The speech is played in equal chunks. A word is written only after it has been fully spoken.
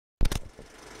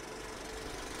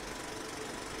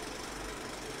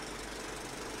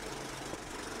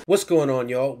What's going on,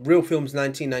 y'all? Real Films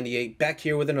 1998 back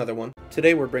here with another one.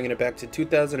 Today we're bringing it back to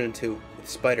 2002 with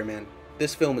Spider-Man.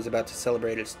 This film is about to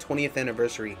celebrate its 20th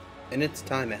anniversary. In its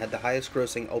time, it had the highest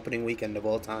grossing opening weekend of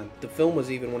all time. The film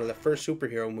was even one of the first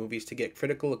superhero movies to get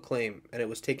critical acclaim, and it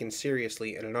was taken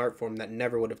seriously in an art form that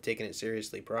never would have taken it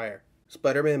seriously prior.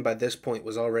 Spider-Man by this point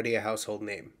was already a household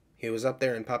name. He was up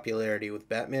there in popularity with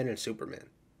Batman and Superman.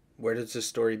 Where does this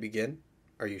story begin?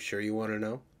 Are you sure you want to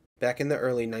know? Back in the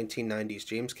early 1990s,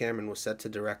 James Cameron was set to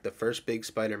direct the first big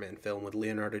Spider-Man film with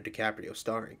Leonardo DiCaprio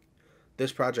starring.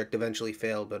 This project eventually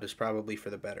failed, but is probably for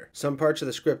the better. Some parts of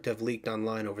the script have leaked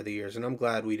online over the years, and I'm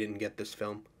glad we didn't get this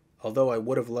film. Although I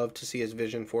would have loved to see his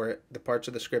vision for it, the parts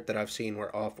of the script that I've seen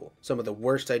were awful. Some of the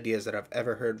worst ideas that I've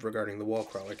ever heard regarding the wall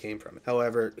crawler came from it.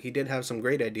 However, he did have some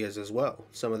great ideas as well.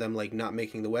 Some of them, like not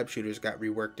making the web shooters, got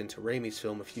reworked into Raimi's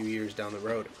film a few years down the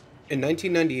road. In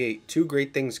 1998, two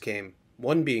great things came.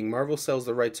 One being Marvel sells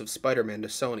the rights of Spider-Man to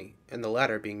Sony, and the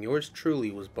latter being Yours Truly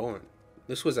was born.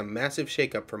 This was a massive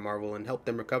shakeup for Marvel and helped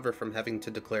them recover from having to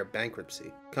declare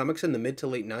bankruptcy. Comics in the mid to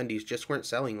late 90s just weren't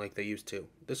selling like they used to.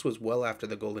 This was well after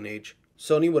the golden age.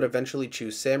 Sony would eventually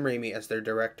choose Sam Raimi as their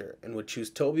director, and would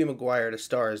choose Tobey Maguire to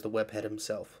star as the webhead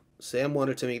himself. Sam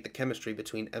wanted to make the chemistry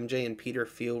between MJ and Peter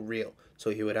feel real,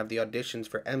 so he would have the auditions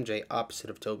for MJ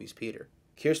opposite of Tobey's Peter.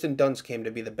 Kirsten Dunst came to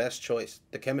be the best choice.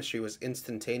 The chemistry was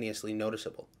instantaneously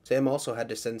noticeable. Sam also had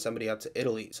to send somebody out to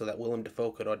Italy so that Willem Dafoe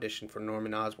could audition for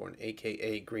Norman Osborn,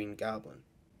 aka Green Goblin.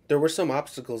 There were some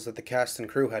obstacles that the cast and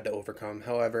crew had to overcome,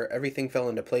 however, everything fell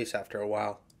into place after a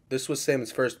while. This was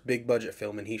Sam's first big budget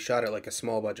film, and he shot it like a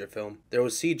small budget film. There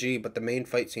was CG, but the main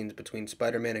fight scenes between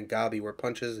Spider-Man and Gobby were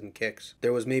punches and kicks.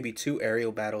 There was maybe 2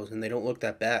 aerial battles, and they don't look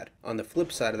that bad. On the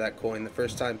flip side of that coin, the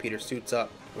first time Peter suits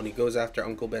up, when he goes after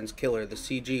Uncle Ben's killer, the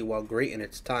CG, while great in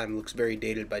its time, looks very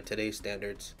dated by today's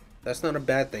standards. That's not a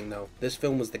bad thing though. This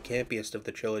film was the campiest of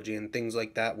the trilogy, and things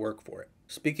like that work for it.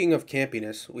 Speaking of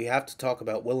campiness, we have to talk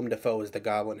about Willem Dafoe as the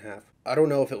Goblin half. I don't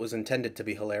know if it was intended to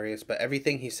be hilarious, but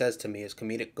everything he says to me is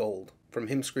comedic gold. From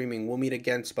him screaming, "We'll meet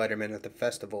again, Spider-Man," at the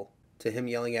festival, to him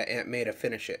yelling at Aunt May to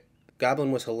finish it.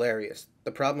 Goblin was hilarious.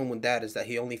 The problem with that is that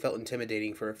he only felt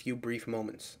intimidating for a few brief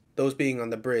moments. Those being on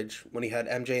the bridge, when he had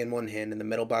MJ in one hand and the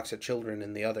metal box of children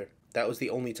in the other. That was the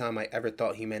only time I ever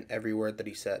thought he meant every word that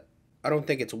he said. I don't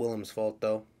think it's Willem's fault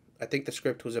though. I think the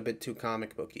script was a bit too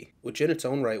comic booky, which in its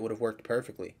own right would have worked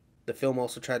perfectly. The film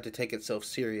also tried to take itself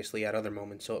seriously at other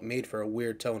moments, so it made for a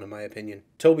weird tone in my opinion.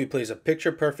 Tobey plays a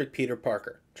picture-perfect Peter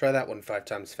Parker. Try that one 5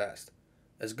 times fast.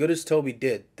 As good as Tobey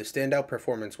did, the standout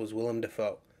performance was Willem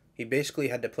Dafoe. He basically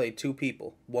had to play 2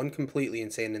 people, one completely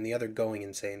insane and the other going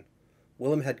insane.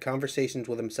 Willem had conversations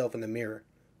with himself in the mirror,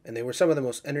 and they were some of the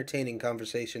most entertaining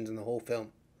conversations in the whole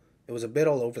film. It was a bit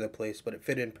all over the place, but it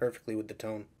fit in perfectly with the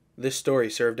tone. This story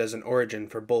served as an origin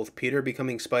for both Peter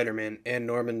becoming Spider-Man and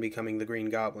Norman becoming the Green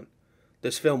Goblin.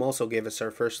 This film also gave us our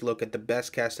first look at the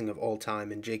best casting of all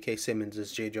time in J.K. Simmons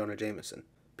as J. Jonah Jameson.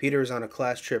 Peter is on a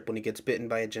class trip when he gets bitten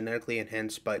by a genetically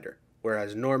enhanced spider,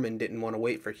 whereas Norman didn't want to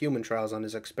wait for human trials on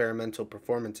his experimental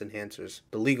performance enhancers,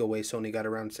 the legal way Sony got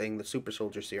around saying the super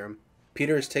soldier serum.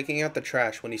 Peter is taking out the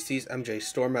trash when he sees MJ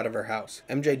storm out of her house.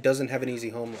 MJ doesn't have an easy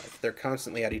home life. They're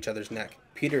constantly at each other's neck.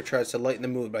 Peter tries to lighten the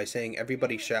mood by saying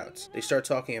everybody shouts. They start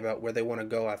talking about where they want to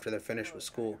go after they're finished with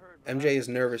school. MJ is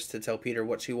nervous to tell Peter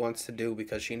what she wants to do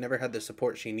because she never had the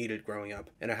support she needed growing up.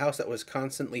 In a house that was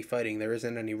constantly fighting, there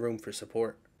isn't any room for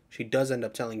support. She does end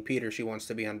up telling Peter she wants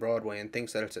to be on Broadway and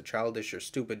thinks that it's a childish or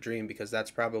stupid dream because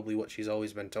that's probably what she's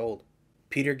always been told.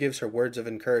 Peter gives her words of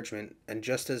encouragement, and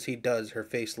just as he does, her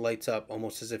face lights up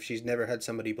almost as if she's never had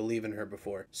somebody believe in her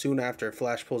before. Soon after,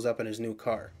 Flash pulls up in his new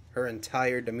car. Her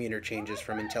entire demeanor changes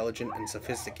from intelligent and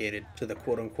sophisticated to the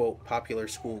quote-unquote popular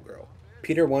schoolgirl.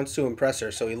 Peter wants to impress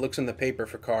her, so he looks in the paper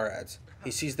for car ads.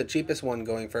 He sees the cheapest one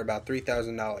going for about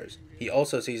 $3,000. He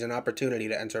also sees an opportunity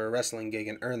to enter a wrestling gig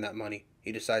and earn that money.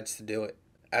 He decides to do it.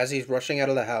 As he's rushing out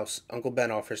of the house, Uncle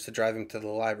Ben offers to drive him to the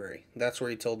library. That's where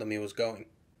he told him he was going.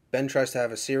 Ben tries to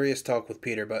have a serious talk with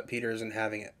Peter, but Peter isn't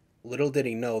having it. Little did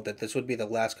he know that this would be the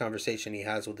last conversation he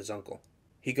has with his uncle.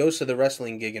 He goes to the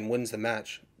wrestling gig and wins the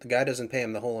match. The guy doesn't pay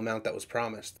him the whole amount that was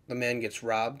promised. The man gets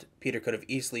robbed. Peter could have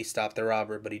easily stopped the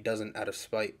robber, but he doesn't out of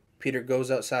spite. Peter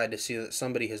goes outside to see that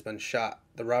somebody has been shot.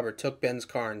 The robber took Ben's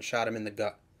car and shot him in the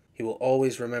gut. He will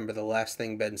always remember the last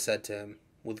thing Ben said to him.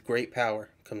 With great power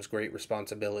comes great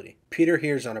responsibility. Peter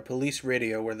hears on a police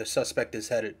radio where the suspect is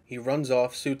headed. He runs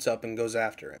off, suits up, and goes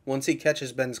after it. Once he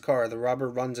catches Ben's car, the robber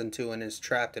runs into and is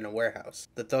trapped in a warehouse.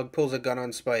 The thug pulls a gun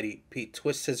on Spidey. Pete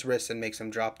twists his wrist and makes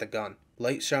him drop the gun.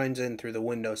 Light shines in through the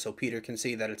window so Peter can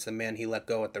see that it's the man he let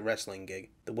go at the wrestling gig.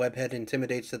 The webhead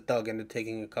intimidates the thug into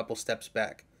taking a couple steps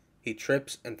back. He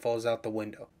trips and falls out the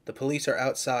window. The police are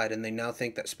outside and they now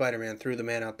think that Spider-Man threw the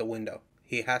man out the window.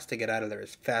 He has to get out of there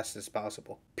as fast as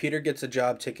possible. Peter gets a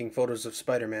job taking photos of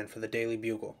Spider-Man for the Daily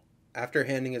Bugle. After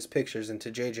handing his pictures in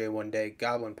to JJ one day,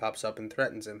 Goblin pops up and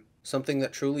threatens him. Something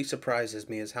that truly surprises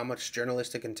me is how much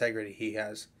journalistic integrity he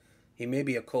has. He may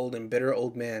be a cold and bitter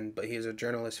old man, but he is a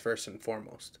journalist first and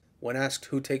foremost. When asked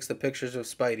who takes the pictures of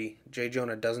Spidey, J.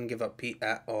 Jonah doesn't give up Pete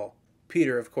at all.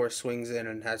 Peter, of course, swings in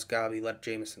and has Gobby let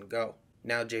Jameson go.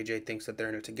 Now JJ thinks that they're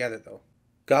in it together, though.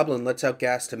 Goblin lets out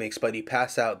gas to make Spidey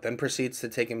pass out, then proceeds to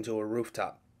take him to a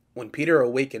rooftop. When Peter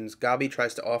awakens, Gobby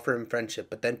tries to offer him friendship,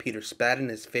 but then Peter spat in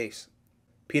his face.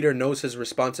 Peter knows his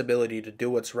responsibility to do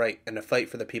what's right and to fight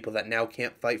for the people that now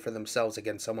can't fight for themselves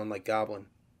against someone like Goblin.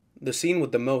 The scene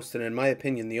with the most, and in my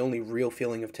opinion the only real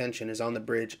feeling of tension, is on the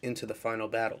bridge into the final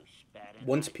battle.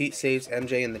 Once Pete saves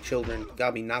MJ and the children,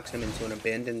 Gobby knocks him into an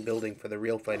abandoned building for the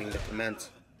real fighting to commence.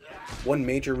 One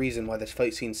major reason why this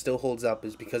fight scene still holds up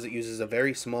is because it uses a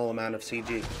very small amount of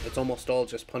CG. It's almost all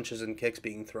just punches and kicks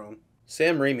being thrown.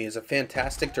 Sam Raimi is a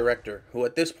fantastic director who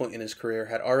at this point in his career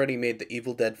had already made the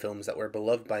Evil Dead films that were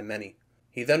beloved by many.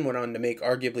 He then went on to make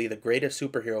arguably the greatest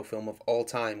superhero film of all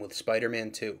time with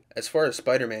Spider-Man 2. As far as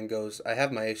Spider-Man goes, I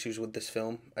have my issues with this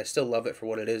film. I still love it for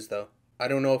what it is though. I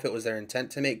don't know if it was their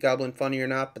intent to make Goblin funny or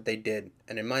not, but they did,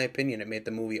 and in my opinion it made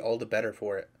the movie all the better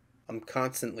for it. I'm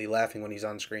constantly laughing when he's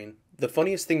on screen. The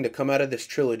funniest thing to come out of this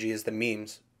trilogy is the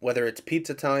memes, whether it's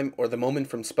Pizza Time or the moment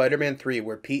from Spider-Man 3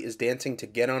 where Pete is dancing to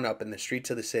Get On Up in the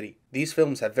streets of the city. These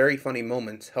films have very funny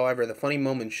moments, however the funny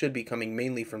moments should be coming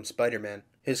mainly from Spider-Man.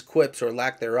 His quips or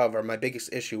lack thereof are my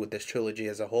biggest issue with this trilogy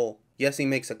as a whole. Yes, he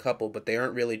makes a couple, but they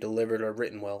aren't really delivered or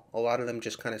written well. A lot of them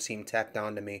just kind of seem tacked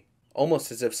on to me.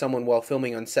 Almost as if someone while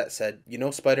filming on set said, "You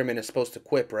know Spider-Man is supposed to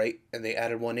quip, right?" And they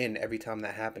added one in every time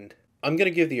that happened. I'm going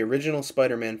to give the original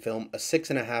Spider-Man film a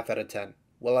 6.5 out of 10.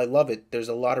 While I love it, there's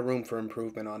a lot of room for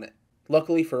improvement on it.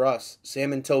 Luckily for us,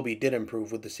 Sam and Tobey did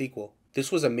improve with the sequel.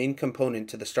 This was a main component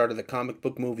to the start of the comic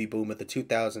book movie boom of the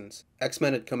 2000s.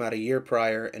 X-Men had come out a year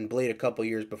prior and Blade a couple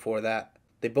years before that.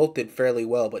 They both did fairly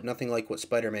well, but nothing like what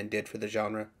Spider-Man did for the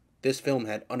genre. This film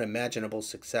had unimaginable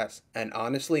success, and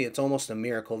honestly, it's almost a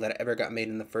miracle that it ever got made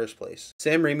in the first place.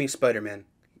 Sam Raimi's Spider-Man.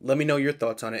 Let me know your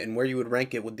thoughts on it and where you would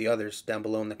rank it with the others down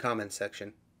below in the comments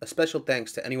section. A special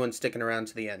thanks to anyone sticking around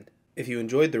to the end. If you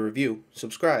enjoyed the review,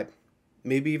 subscribe.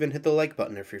 Maybe even hit the like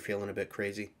button if you're feeling a bit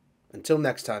crazy. Until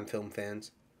next time, film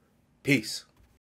fans. Peace.